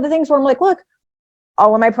was one of the things where I'm like, look,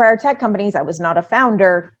 all of my prior tech companies, I was not a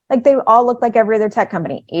founder. Like, they all looked like every other tech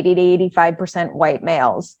company, 80 to 85% white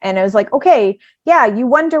males. And it was like, okay, yeah, you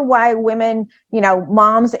wonder why women,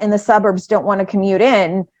 moms in the suburbs don't want to commute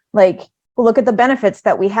in. Like, well, look at the benefits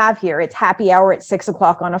that we have here. It's happy hour at 6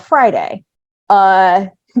 o'clock on a Friday.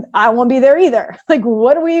 I won't be there either. Like,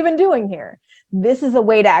 what are we even doing here? This is a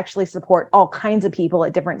way to actually support all kinds of people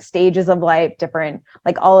at different stages of life, different,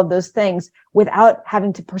 like all of those things without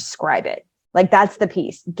having to prescribe it. Like, that's the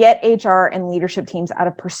piece. Get HR and leadership teams out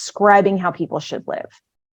of prescribing how people should live.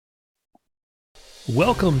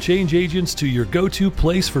 Welcome, change agents, to your go-to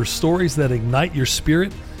place for stories that ignite your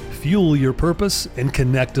spirit, fuel your purpose, and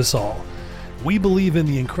connect us all. We believe in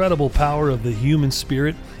the incredible power of the human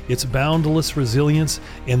spirit, its boundless resilience,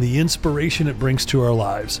 and the inspiration it brings to our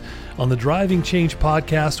lives. On the Driving Change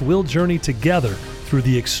podcast, we'll journey together through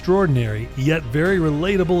the extraordinary yet very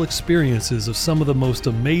relatable experiences of some of the most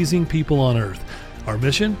amazing people on earth. Our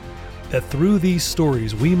mission? That through these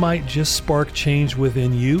stories, we might just spark change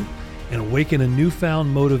within you and awaken a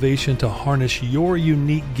newfound motivation to harness your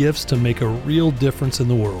unique gifts to make a real difference in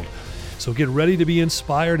the world. So get ready to be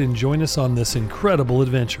inspired and join us on this incredible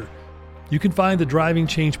adventure. You can find the Driving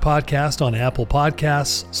Change podcast on Apple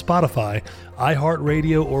Podcasts, Spotify,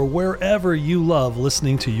 iHeartRadio, or wherever you love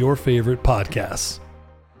listening to your favorite podcasts.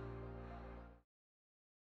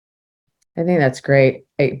 I think that's great,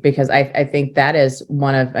 because I think that is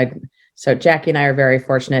one of, so Jackie and I are very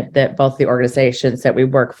fortunate that both the organizations that we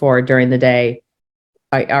work for during the day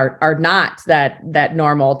are not that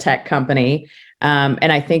normal tech company.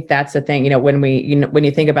 And I think that's the thing, when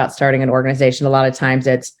you think about starting an organization, a lot of times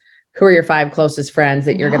it's, who are your 5 closest friends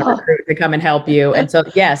that you're going to recruit to come and help you? And so,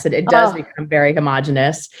 yes, it does become very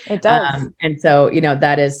homogenous. It does. And so,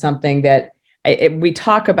 that is something that we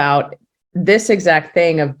talk about, this exact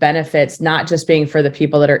thing of benefits, not just being for the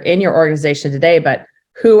people that are in your organization today, but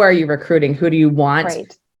who are you recruiting? Who do you want?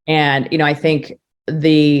 Right. And, I think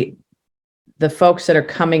the folks that are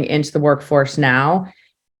coming into the workforce now,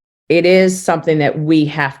 it is something that we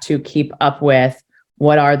have to keep up with.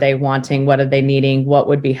 What are they wanting? What are they needing? What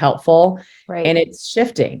would be helpful? Right. And it's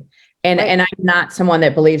shifting. And Right. and I'm not someone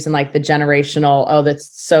that believes in like the generational, that's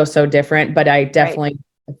so different. But I definitely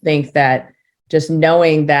think that just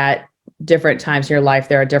knowing that different times in your life,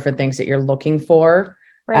 there are different things that you're looking for.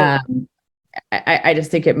 Right. I just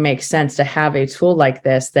think it makes sense to have a tool like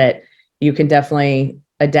this that you can definitely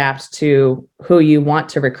adapt to who you want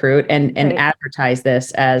to recruit and advertise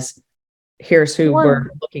this as, here's who we're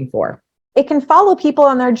looking for. It can follow people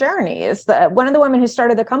on their journeys. One of the women who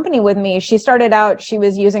started the company with me, she started out, she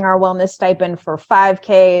was using our wellness stipend for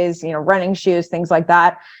 5Ks, running shoes, things like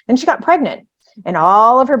that. And she got pregnant, and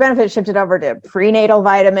all of her benefits shifted over to prenatal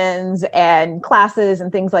vitamins and classes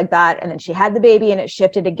and things like that. And then she had the baby and it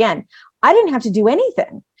shifted again. I didn't have to do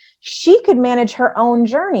anything. She could manage her own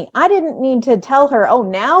journey. I didn't need to tell her, oh,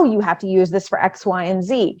 now you have to use this for X, Y, and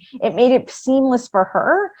Z. It made it seamless for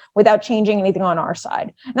her without changing anything on our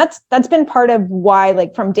side. And that's been part of why,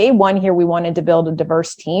 like, from day one here, we wanted to build a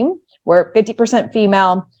diverse team. We're 50%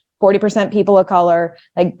 female, 40% people of color.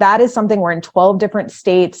 Like, that is something, we're in 12 different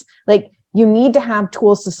states. Like, you need to have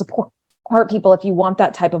tools to support people if you want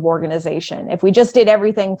that type of organization. If we just did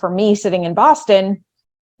everything for me sitting in Boston,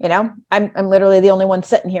 I'm literally the only one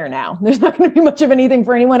sitting here now. There's not going to be much of anything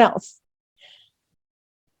for anyone else.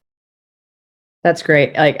 That's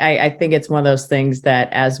great. Like, I think it's one of those things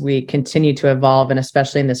that as we continue to evolve, and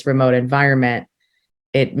especially in this remote environment,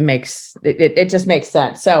 it just makes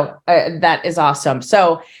sense. So that is awesome.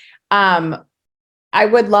 So I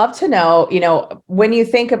would love to know, when you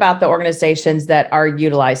think about the organizations that are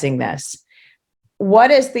utilizing this,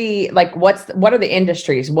 what are the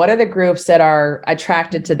industries? What are the groups that are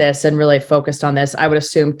attracted to this and really focused on this? I would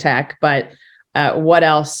assume tech, but what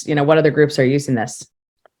else, what other groups are using this?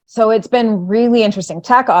 So it's been really interesting.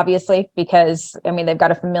 Tech, obviously, because they've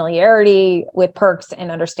got a familiarity with perks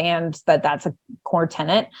and understand that that's a core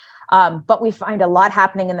tenet. But we find a lot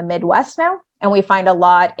happening in the Midwest now, and we find a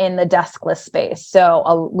lot in the deskless space.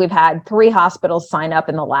 So we've had 3 hospitals sign up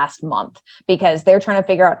in the last month because they're trying to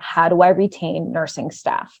figure out, how do I retain nursing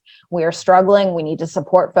staff? We are struggling. We need to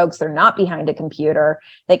support folks. They're not behind a computer.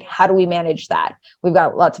 Like, how do we manage that? We've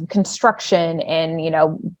got lots of construction and,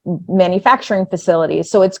 manufacturing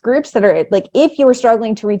facilities. So it's groups that are like, if you were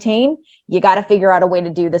struggling to retain, you got to figure out a way to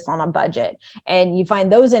do this on a budget. And you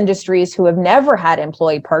find those industries who have never had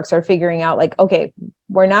employee perks are figuring out, like, okay,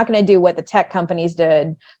 we're not going to do what the tech companies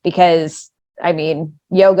did, because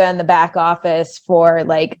yoga in the back office for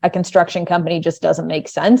like a construction company just doesn't make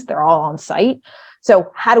sense. They're all on site.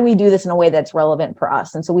 So how do we do this in a way that's relevant for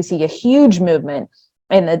us? And so we see a huge movement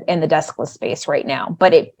in the deskless space right now,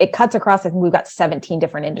 but it cuts across. I think we've got 17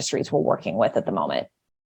 different industries we're working with at the moment.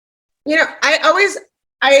 I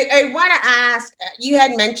want to ask, you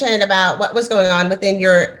had mentioned about what was going on within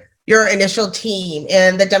your initial team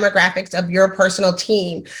and the demographics of your personal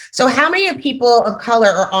team. So how many people of color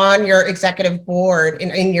are on your executive board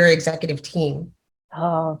and in your executive team?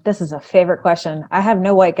 Oh, this is a favorite question. I have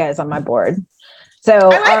no white guys on my board.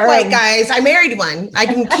 So I like white guys. I married one. I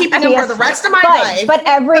can keep them for the rest of my life. But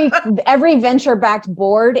every venture-backed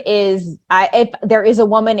board is, if there is a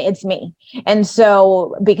woman, it's me. And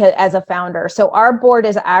so, because as a founder, so our board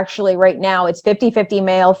is actually right now, it's 50-50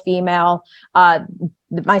 male, female,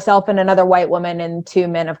 myself and another white woman and 2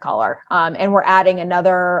 men of color. And we're adding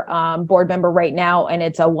another board member right now, and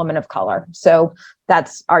it's a woman of color. So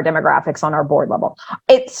that's our demographics on our board level.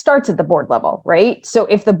 It starts at the board level, right? So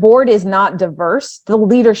if the board is not diverse, the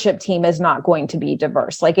leadership team is not going to be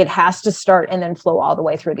diverse. Like, it has to start and then flow all the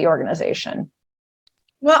way through the organization.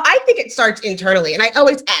 Well, I think it starts internally. And I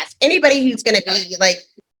always ask anybody who's going to be like,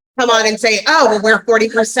 come on and say, oh, well, we're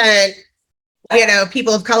 40%,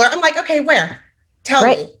 people of color. I'm like, okay, where? Tell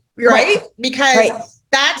me, right? Because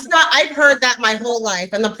that's not, I've heard that my whole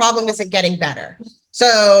life, and the problem isn't getting better.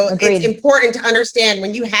 So It's important to understand,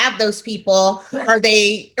 when you have those people, are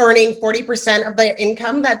they earning 40% of their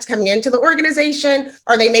income that's coming into the organization?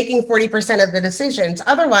 Are they making 40% of the decisions?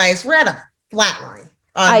 Otherwise, we're at a flat line.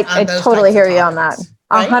 I totally hear you on that.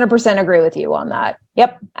 100% agree with you on that.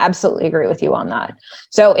 Yep, absolutely agree with you on that.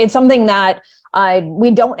 So it's something that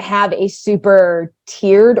we don't have a super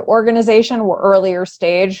tiered organization. We're earlier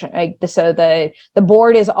stage. So the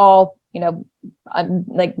board is all,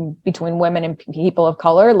 like between women and people of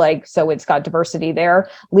color. So it's got diversity there.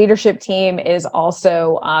 Leadership team is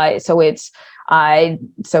also, so it's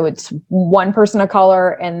 1 person of color.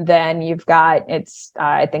 And then you've got,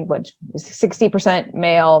 I think 60%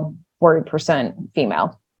 male, 40%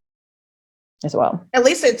 female as well. At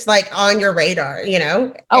least it's like on your radar,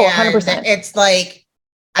 Oh, 100%. It's like,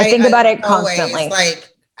 I think about it constantly.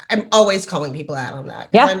 I'm always calling people out on that.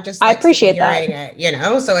 Yeah, I'm just I appreciate that.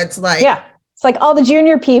 So it's like, yeah, it's like all the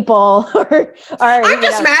junior people are I'm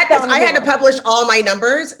just mad because I had to publish all my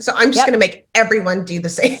numbers. So I'm just going to make everyone do the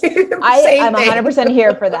same. I'm 100%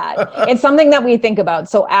 here for that. It's something that we think about.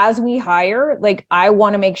 So as we hire, I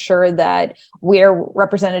want to make sure that we're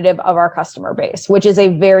representative of our customer base, which is a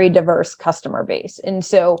very diverse customer base. And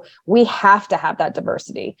so we have to have that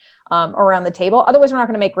diversity around the table. Otherwise, we're not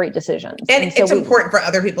going to make great decisions. And so it's important for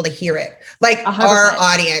other people to hear it, like 100%. Our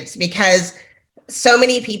audience, because so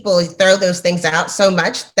many people throw those things out so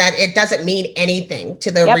much that it doesn't mean anything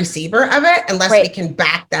to the receiver of it unless we can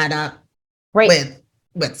back that up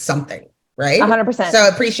with something, right? 100%. So I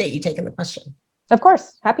appreciate you taking the question. Of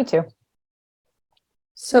course, happy to.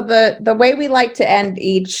 So the way we like to end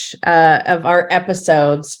each of our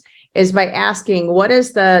episodes is by asking, what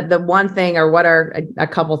is the one thing, or what are a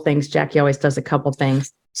couple things? Jackie always does a couple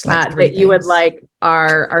things that you would like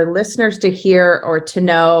our listeners to hear or to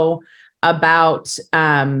know about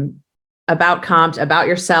Compt, about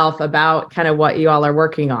yourself, about kind of what you all are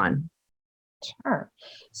working on. Sure.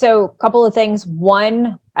 So a couple of things.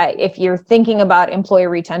 One, if you're thinking about employee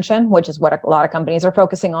retention, which is what a lot of companies are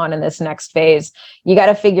focusing on in this next phase, you got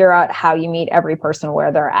to figure out how you meet every person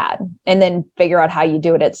where they're at, and then figure out how you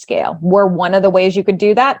do it at scale. We're one of the ways you could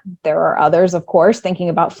do that. There are others, of course, thinking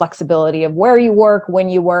about flexibility of where you work, when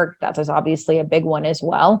you work. That is obviously a big one as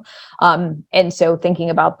well. And so thinking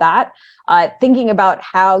about that. Thinking about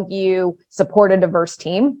how you support a diverse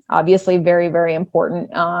team, obviously very, very important,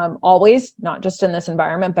 always, not just in this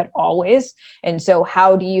environment, but always. And so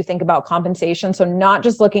how do you think about compensation? So not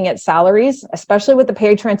just looking at salaries, especially with the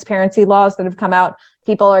pay transparency laws that have come out,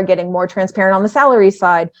 people are getting more transparent on the salary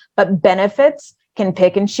side, but benefits can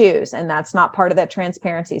pick and choose, and that's not part of that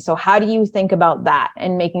transparency. So how do you think about that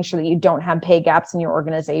and making sure that you don't have pay gaps in your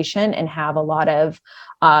organization and have a lot of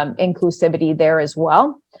inclusivity there as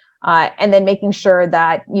well? And then making sure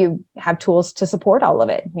that you have tools to support all of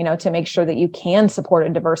it, to make sure that you can support a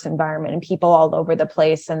diverse environment and people all over the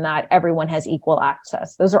place, and that everyone has equal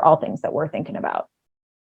access. Those are all things that we're thinking about.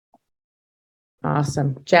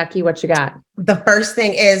 Awesome. Jackie, what you got? The first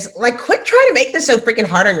thing is like, quit trying to make this so freaking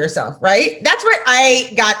hard on yourself, right? That's what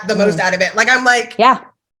I got the most out of it. Like, I'm like, yeah,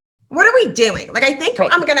 what are we doing? Like, I think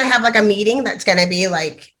I'm going to have like a meeting that's going to be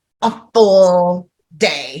like a full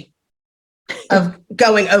day of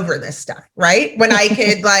going over this stuff, right? When I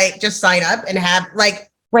could like just sign up and have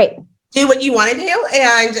like, do what you want to do.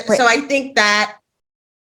 And so I think that's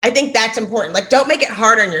important. Like, don't make it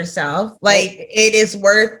hard on yourself. Like, it is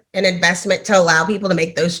worth an investment to allow people to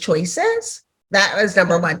make those choices. That was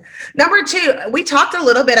number one. Number two, we talked a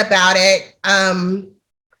little bit about it. And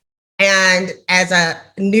as a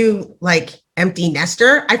new, like, empty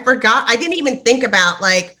nester, I didn't even think about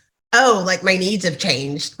like, oh, like my needs have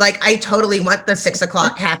changed. Like, I totally want the 6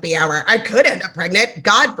 o'clock happy hour. I could end up pregnant,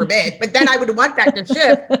 God forbid, but then I would want that to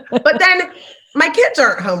shift. But then my kids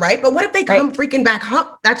aren't home, right? But what if they come freaking back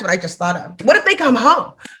home? That's what I just thought of. What if they come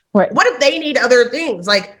home? What if they need other things?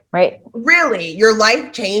 Like, really, your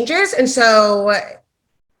life changes. And so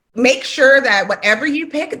make sure that whatever you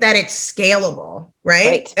pick, that it's scalable,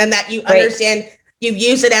 right? And that you understand, you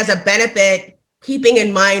use it as a benefit, keeping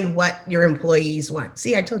in mind what your employees want.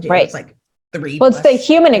 See, I told you it's like 3. Well, it's the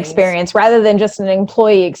human experience rather than just an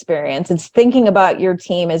employee experience. It's thinking about your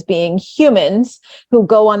team as being humans who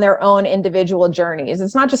go on their own individual journeys.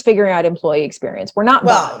 It's not just figuring out employee experience. We're not.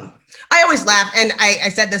 Well, I always laugh, and I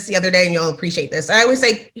said this the other day, and you'll appreciate this. I always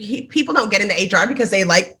say people don't get into HR because they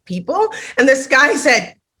like people. And this guy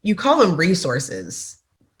said, you call them resources,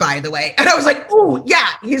 by the way. And I was like, oh,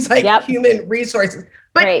 yeah. He's like, human resources.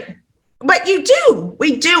 But we do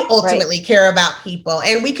ultimately care about people,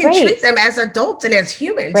 and we can treat them as adults and as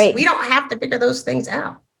humans. We don't have to figure those things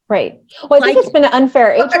out. Well, I think it's been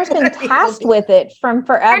unfair. HR's been tasked with it from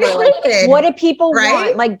forever. Like, what do people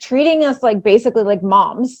want? Like, treating us like basically like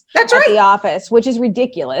moms at the office, which is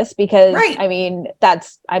ridiculous because I mean,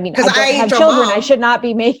 I don't have children. I should not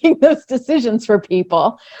be making those decisions for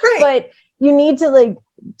people. But you need to like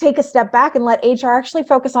take a step back and let HR actually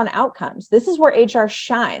focus on outcomes. This is where HR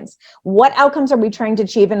shines. What outcomes are we trying to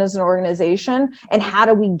achieve in as an organization, and how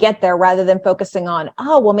do we get there rather than focusing on,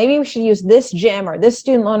 oh, well, maybe we should use this gym or this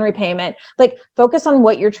student loan repayment. Like, focus on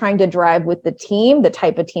what you're trying to drive with the team, the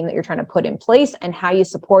type of team that you're trying to put in place, and how you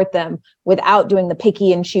support them without doing the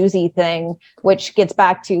picky and choosy thing, which gets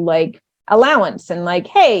back to like allowance and like,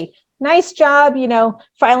 hey, nice job,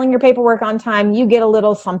 filing your paperwork on time. You get a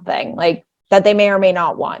little something like that they may or may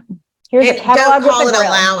not want. Here's a catalog. Don't call it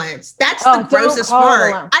allowance. That's the grossest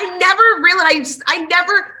part. I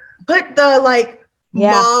never put the like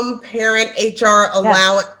mom, parent, HR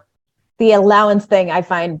allowance. The allowance thing I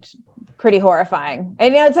find pretty horrifying. I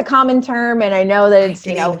know it's a common term, and I know that it's,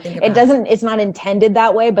 it's not intended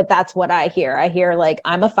that way, but that's what I hear. I hear like,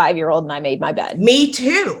 I'm a 5-year-old and I made my bed. Me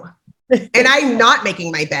too. And I'm not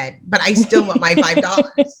making my bed, but I still want my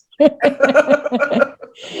 $5.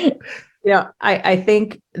 I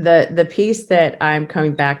think the piece that I'm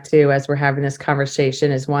coming back to as we're having this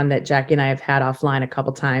conversation is one that Jackie and I have had offline a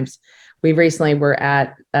couple times. We recently were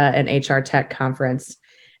at an HR tech conference,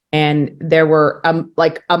 and there were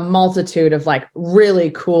like a multitude of like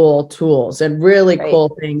really cool tools and really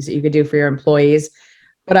cool things that you could do for your employees.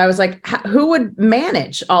 But I was like, who would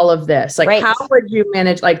manage all of this? Like, how would you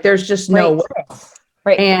manage? Like, there's just no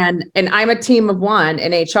way. And I'm a team of one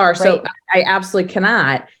in HR, so I absolutely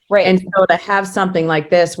cannot. And so to have something like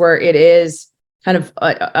this where it is kind of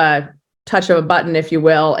a touch of a button, if you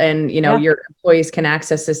will, and your employees can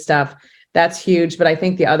access this stuff, that's huge. But I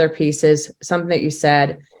think the other piece is something that you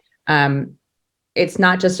said. It's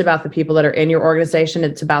not just about the people that are in your organization;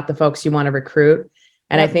 it's about the folks you want to recruit.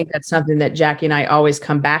 And I think that's something that Jackie and I always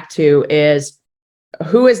come back to is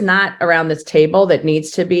who is not around this table that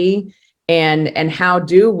needs to be, and how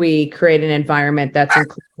do we create an environment that's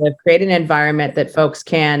inclusive, create an environment that folks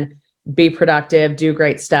can be productive, do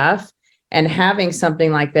great stuff, and having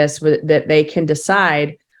something like this that they can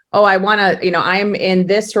decide, oh, I want to, I'm in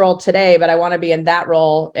this role today, but I want to be in that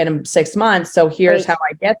role in 6 months. So here's how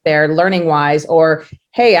I get there learning wise, or,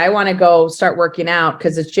 hey, I want to go start working out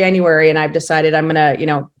because it's January and I've decided I'm going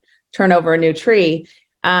to, turn over a new tree.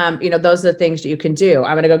 Those are the things that you can do.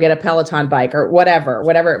 I'm going to go get a Peloton bike or whatever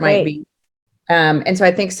it might be. And so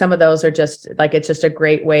I think some of those are just like, it's just a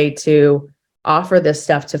great way to offer this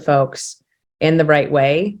stuff to folks in the right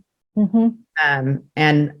way. And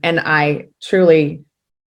I truly,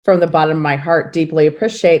 from the bottom of my heart, deeply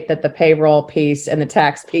appreciate that the payroll piece and the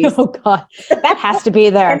tax piece. Oh God, that has to be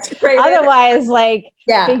there. Otherwise,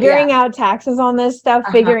 figuring out taxes on this stuff,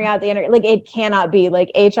 figuring out the internet, it cannot be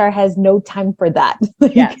HR has no time for that.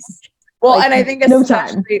 Yes. Well, and I think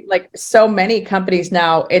especially so many companies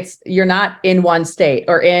now, you're not in one state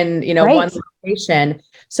or in, one location.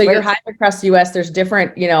 So you're hired across the US, there's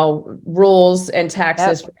different, rules and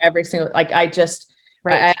taxes for every single, I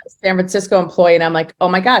have a San Francisco employee and I'm like, oh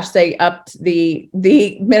my gosh, they upped the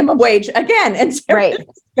minimum wage again. And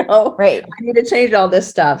I need to change all this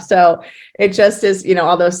stuff. So it just is,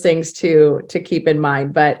 all those things to keep in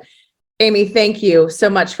mind. But Amy, thank you so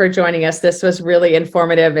much for joining us. This was really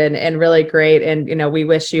informative and really great. And, we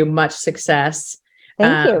wish you much success.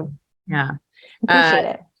 Thank you. Yeah. Appreciate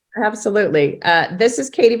it. Absolutely. This is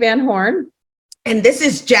Katie Van Horn. And this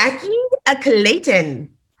is Jackie Clayton.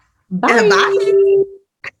 Bye. Bye.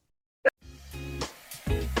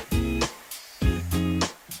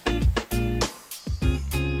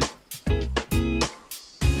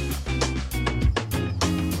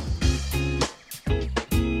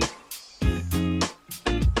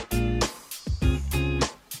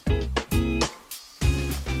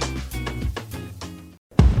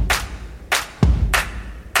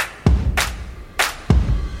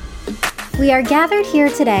 We are gathered here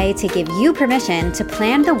today to give you permission to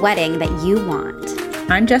plan the wedding that you want.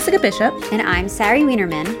 I'm Jessica Bishop. And I'm Sari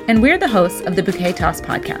Wienerman. And we're the hosts of the Bouquet Toss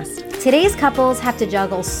podcast. Today's couples have to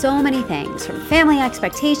juggle so many things, from family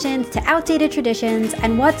expectations to outdated traditions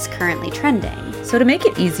and what's currently trending. So to make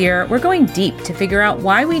it easier, we're going deep to figure out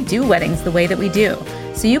why we do weddings the way that we do,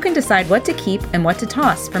 so you can decide what to keep and what to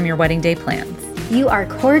toss from your wedding day plans. You are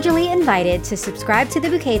cordially invited to subscribe to the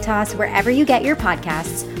Bouquet Toss wherever you get your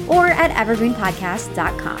podcasts or at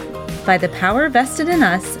evergreenpodcast.com. By the power vested in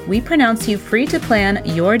us, we pronounce you free to plan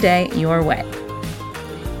your day your way.